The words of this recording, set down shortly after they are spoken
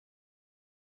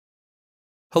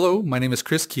Hello, my name is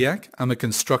Keyack. I'm a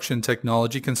construction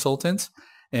technology consultant,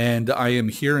 and I am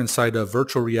here inside of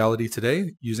virtual reality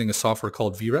today using a software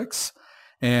called VREX.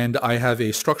 And I have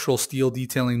a structural steel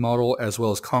detailing model as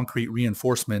well as concrete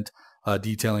reinforcement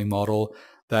detailing model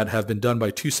that have been done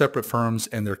by two separate firms,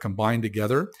 and they're combined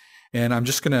together. And I'm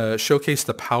just going to showcase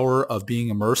the power of being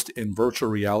immersed in virtual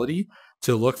reality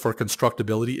to look for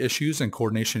constructability issues and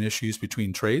coordination issues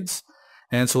between trades.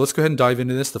 And so let's go ahead and dive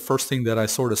into this. The first thing that I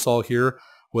sort of saw here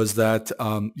was that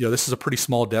this is a pretty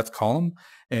small depth column,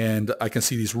 and I can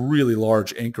see these really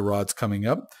large anchor rods coming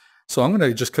up. So I'm going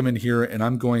to just come in here and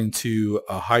I'm going to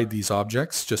hide these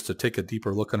objects just to take a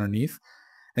deeper look underneath.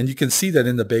 And you can see that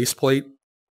in the base plate,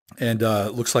 and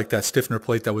it looks like that stiffener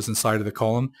plate that was inside of the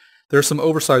column, there's some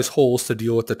oversized holes to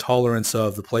deal with the tolerance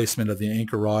of the placement of the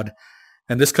anchor rod.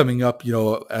 And this coming up,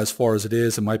 as far as it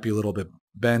is, it might be a little bit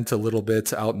bent a little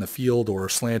bit out in the field or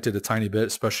slanted a tiny bit,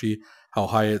 especially how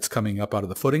high it's coming up out of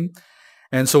the footing.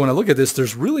 And so when I look at this,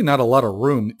 there's really not a lot of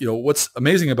room. What's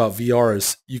amazing about VR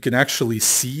is you can actually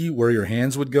see where your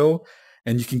hands would go,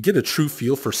 and you can get a true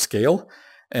feel for scale.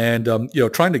 And,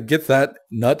 trying to get that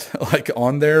nut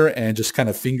on there and just kind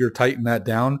of finger tighten that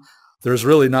down, there's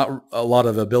really not a lot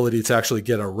of ability to actually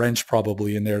get a wrench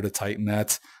probably in there to tighten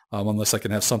that, unless I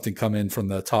can have something come in from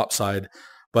the top side.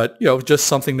 But, just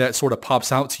something that sort of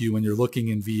pops out to you when you're looking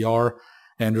in VR,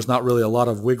 and there's not really a lot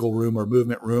of wiggle room or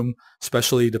movement room,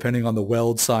 especially depending on the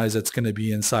weld size that's going to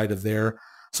be inside of there.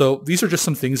 So these are just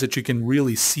some things that you can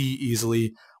really see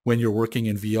easily when you're working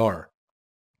in VR.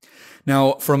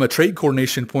 Now, from a trade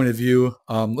coordination point of view,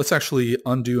 let's actually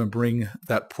undo and bring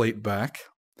that plate back.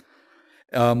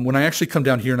 When I actually come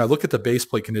down here and I look at the base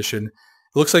plate condition,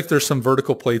 it looks like there's some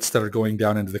vertical plates that are going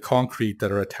down into the concrete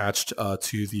that are attached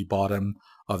to the bottom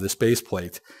of this base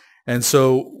plate. And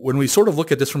so when we sort of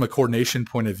look at this from a coordination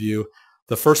point of view,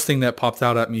 the first thing that popped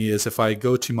out at me is if I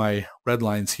go to my red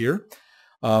lines here,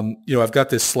 I've got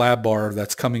this slab bar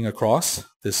that's coming across,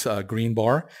 this green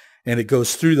bar, and it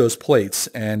goes through those plates.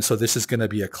 And so this is going to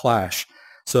be a clash.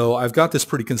 So I've got this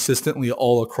pretty consistently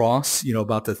all across,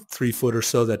 about the 3 foot or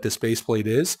so that this base plate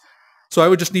is. So I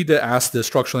would just need to ask the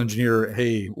structural engineer,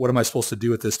 hey, what am I supposed to do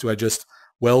with this? Do I just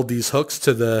weld these hooks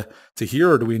to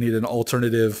here, or do we need an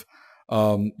alternative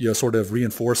sort of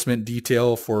reinforcement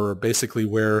detail for basically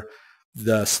where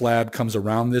the slab comes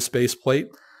around this base plate?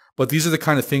 But these are the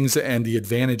kind of things and the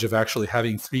advantage of actually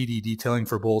having 3D detailing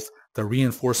for both the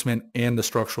reinforcement and the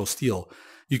structural steel.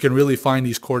 You can really find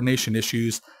these coordination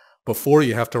issues before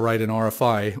you have to write an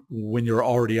RFI when you're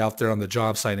already out there on the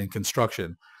job site in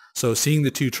construction. So seeing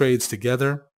the two trades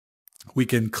together, we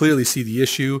can clearly see the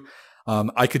issue.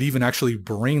 I could even actually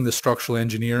bring the structural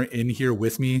engineer in here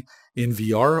with me in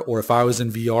VR, or if I was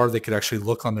in VR, they could actually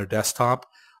look on their desktop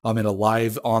in a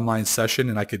live online session,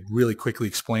 and I could really quickly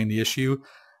explain the issue.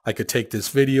 I could take this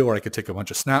video, or I could take a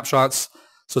bunch of snapshots.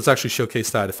 So let's actually showcase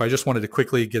that. If I just wanted to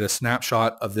quickly get a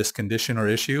snapshot of this condition or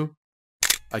issue,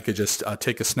 I could just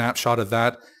take a snapshot of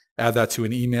that, add that to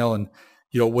an email. And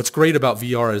what's great about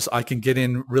VR is I can get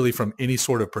in really from any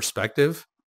sort of perspective.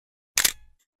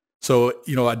 So,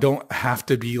 I don't have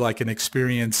to be like an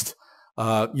experienced,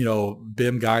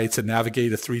 BIM guy to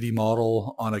navigate a 3D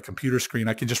model on a computer screen.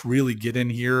 I can just really get in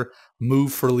here,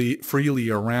 move freely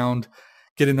around,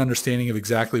 get an understanding of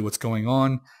exactly what's going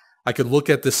on. I could look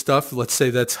at this stuff. Let's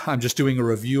say that I'm just doing a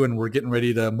review and we're getting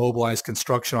ready to mobilize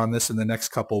construction on this in the next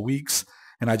couple of weeks.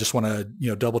 And I just want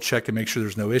to, double check and make sure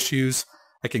there's no issues.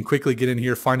 I can quickly get in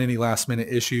here, find any last minute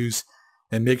issues,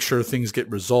 and make sure things get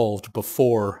resolved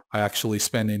before I actually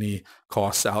spend any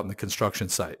costs out in the construction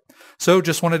site. So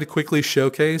just wanted to quickly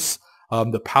showcase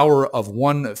the power of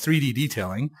one 3D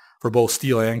detailing for both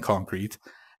steel and concrete,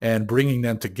 and bringing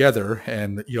them together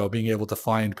and being able to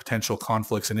find potential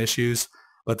conflicts and issues,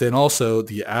 but then also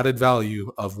the added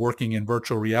value of working in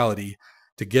virtual reality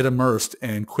to get immersed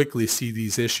and quickly see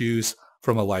these issues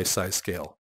from a life-size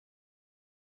scale.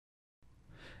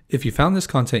 If you found this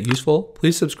content useful,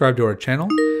 please subscribe to our channel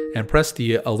and press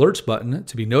the alerts button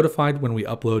to be notified when we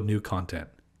upload new content.